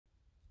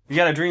You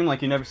got a dream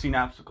like you never seen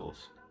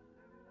obstacles.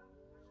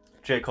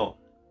 J. Cole.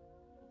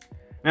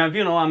 Now, if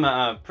you know, I'm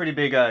a pretty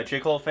big J.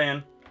 Cole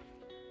fan.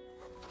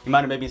 You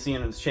might have maybe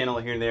seen on his channel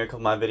here and there a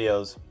couple of my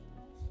videos.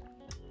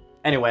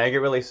 Anyway, I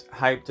get really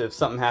hyped if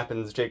something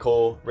happens J.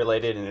 Cole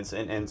related and it's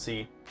in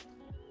NC.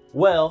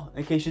 Well,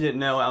 in case you didn't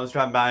know, I was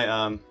driving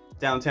by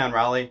downtown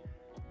Raleigh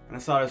and I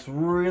saw this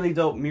really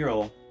dope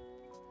mural.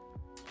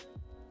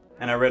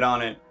 And I read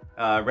on it,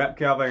 Rap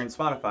Caviar and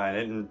Spotify. I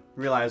didn't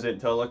realize it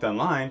until I looked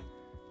online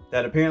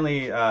that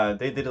apparently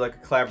they did like a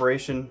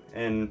collaboration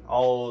in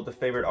all the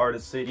favorite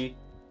artists' city.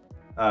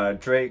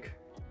 Drake,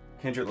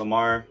 Kendrick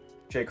Lamar,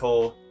 J.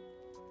 Cole,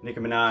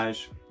 Nicki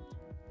Minaj.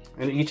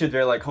 In each of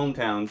their like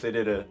hometowns, they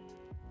did a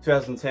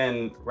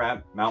 2010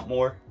 rap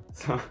Rapmore.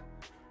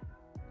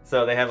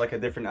 So they have like a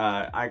different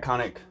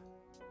iconic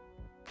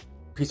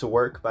piece of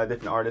work by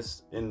different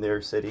artists in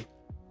their city.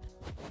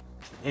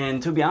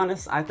 And to be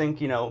honest, I think,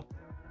 you know,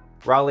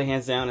 Raleigh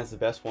hands down is the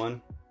best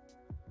one.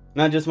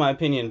 Not just my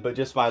opinion, but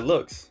just my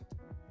looks.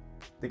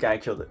 The guy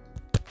killed it.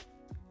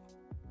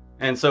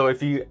 And so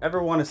if you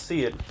ever want to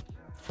see it,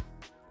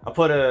 I'll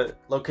put a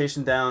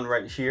location down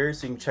right here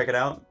so you can check it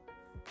out.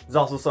 There's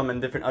also some in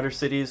different other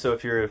cities, so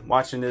if you're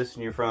watching this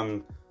and you're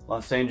from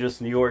Los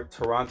Angeles, New York,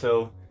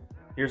 Toronto,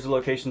 here's the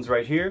locations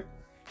right here.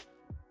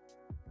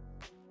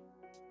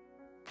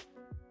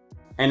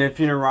 And if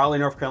you're in Raleigh,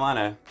 North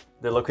Carolina,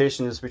 the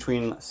location is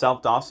between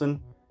South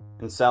Dawson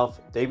and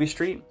South Davie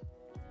Street.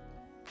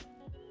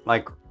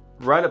 Like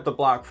right up the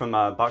block from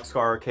Boxcar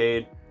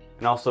Arcade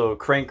and also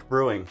Crank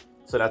Brewing.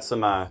 So that's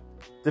some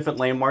different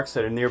landmarks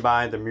that are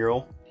nearby the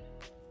mural.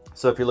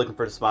 So if you're looking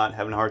for the spot,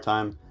 having a hard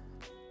time,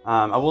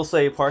 I will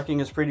say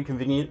parking is pretty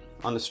convenient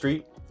on the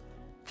street.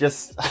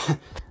 Just,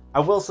 I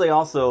will say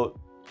also,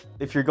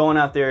 if you're going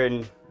out there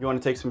and you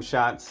want to take some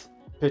shots,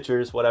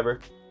 pictures, whatever,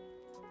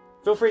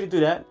 feel free to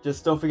do that.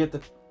 Just don't forget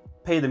to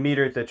pay the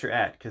meter that you're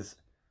at, because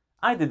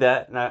I did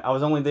that and I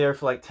was only there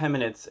for like 10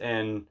 minutes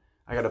and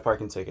I got a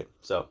parking ticket.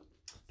 So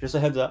just a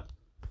heads up.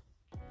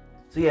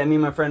 So yeah, me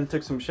and my friend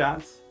took some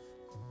shots.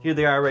 Here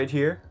they are right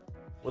here.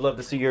 Would love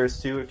to see yours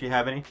too if you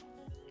have any.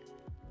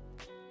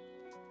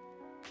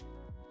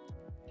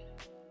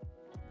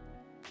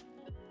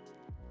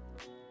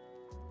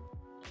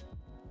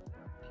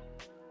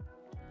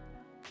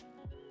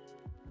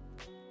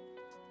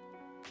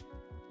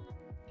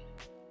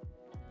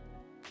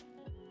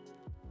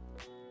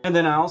 And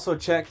then I also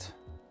checked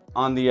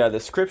on the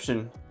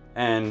description,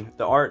 and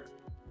the art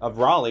of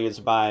Raleigh is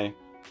by,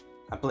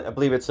 I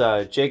believe it's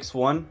Jake's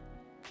One,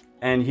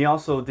 and he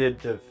also did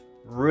the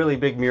really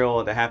big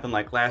mural that happened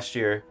like last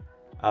year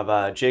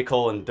of J.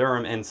 Cole in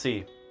Durham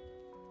NC.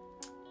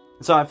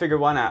 So I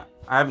figured why not?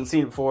 I haven't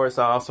seen it before,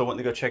 so I also went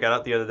to go check it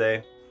out the other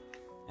day,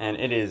 and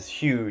it is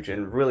huge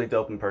and really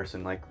dope in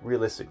person, like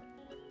realistic.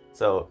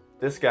 So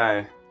this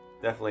guy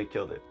definitely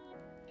killed it,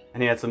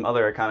 and he had some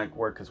other iconic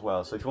work as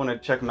well. So if you want to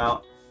check him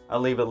out, I'll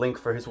leave a link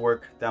for his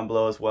work down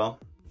below as well.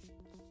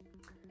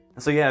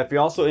 And so yeah, if you're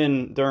also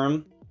in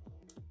Durham,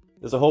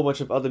 there's a whole bunch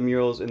of other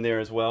murals in there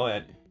as well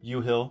at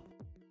U Hill.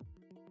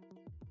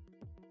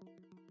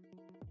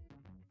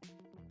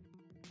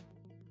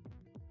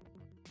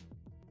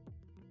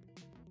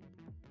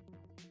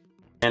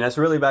 And that's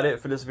really about it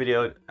for this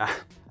video.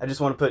 I just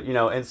want to put, you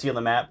know, NC on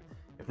the map.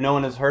 If no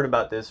one has heard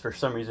about this for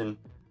some reason,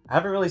 I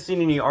haven't really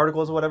seen any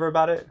articles or whatever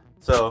about it.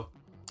 So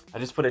I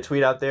just put a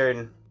tweet out there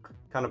and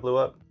kind of blew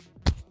up.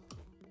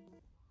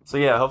 So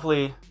yeah,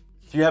 hopefully,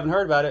 if you haven't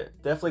heard about it,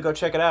 definitely go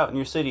check it out in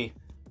your city.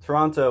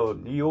 Toronto,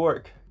 New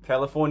York,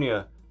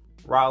 California,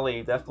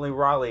 Raleigh, definitely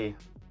Raleigh.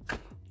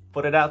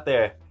 Put it out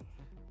there.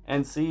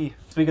 NC,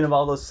 speaking of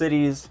all those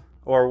cities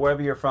or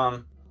wherever you're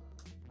from,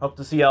 hope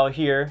to see y'all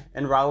here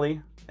in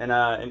Raleigh in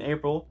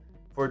April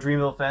for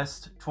Dreamville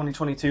Fest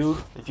 2022,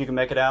 if you can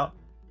make it out.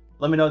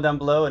 Let me know down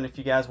below, and if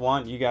you guys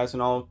want, you guys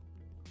can all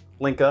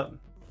link up.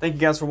 Thank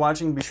you guys for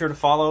watching. Be sure to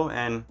follow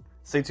and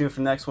stay tuned for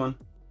the next one.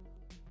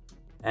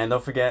 And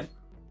don't forget,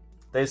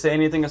 they say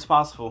anything is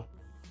possible.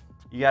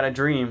 You gotta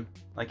dream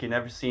like you've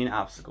never seen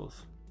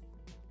obstacles.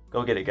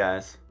 Go get it,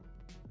 guys.